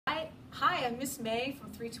Hi, I'm Miss May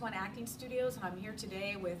from 321 Acting Studios, and I'm here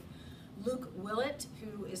today with Luke Willett,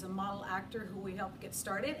 who is a model actor who we helped get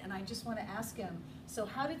started. And I just want to ask him, so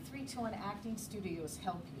how did 321 Acting Studios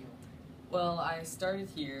help you? Well, I started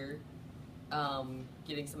here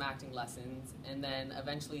getting some acting lessons, and then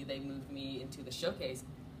eventually they moved me into the showcase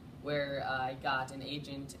where I got an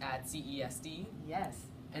agent at CESD. Yes.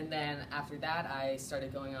 And then after that I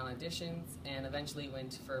started going on auditions and eventually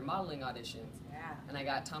went for modeling auditions. Yeah. And I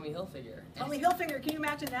got Tommy Hilfiger. Tommy Hilfiger, can you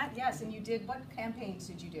imagine that? Yes, and you did, what campaigns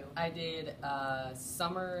did you do? I did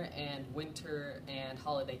summer and winter and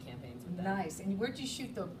holiday campaigns with them. Nice. And where'd you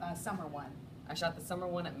shoot the summer one? I shot the summer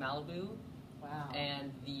one at Malibu. Wow.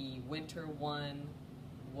 And the winter one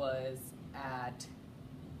was at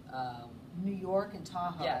New York and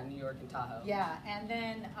Tahoe. Yeah, New York and Tahoe. Yeah, and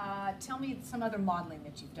then tell me some other modeling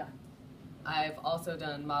that you've done. I've also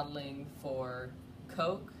done modeling for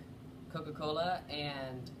Coca-Cola,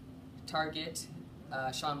 and Target,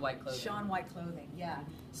 Shaun White Clothing. Shaun White Clothing, yeah.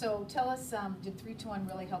 So tell us, did 321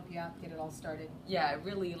 really help you out, get it all started? Yeah, it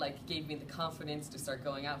really gave me the confidence to start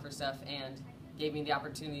going out for stuff, and gave me the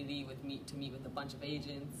opportunity to meet with a bunch of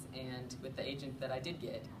agents, and with the agent that I did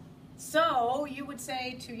get. So you would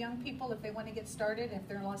say to young people, if they want to get started, if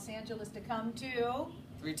they're in Los Angeles, to come to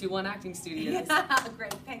 321 Acting Studios. Yeah,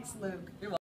 great. Thanks, Luke. You're welcome.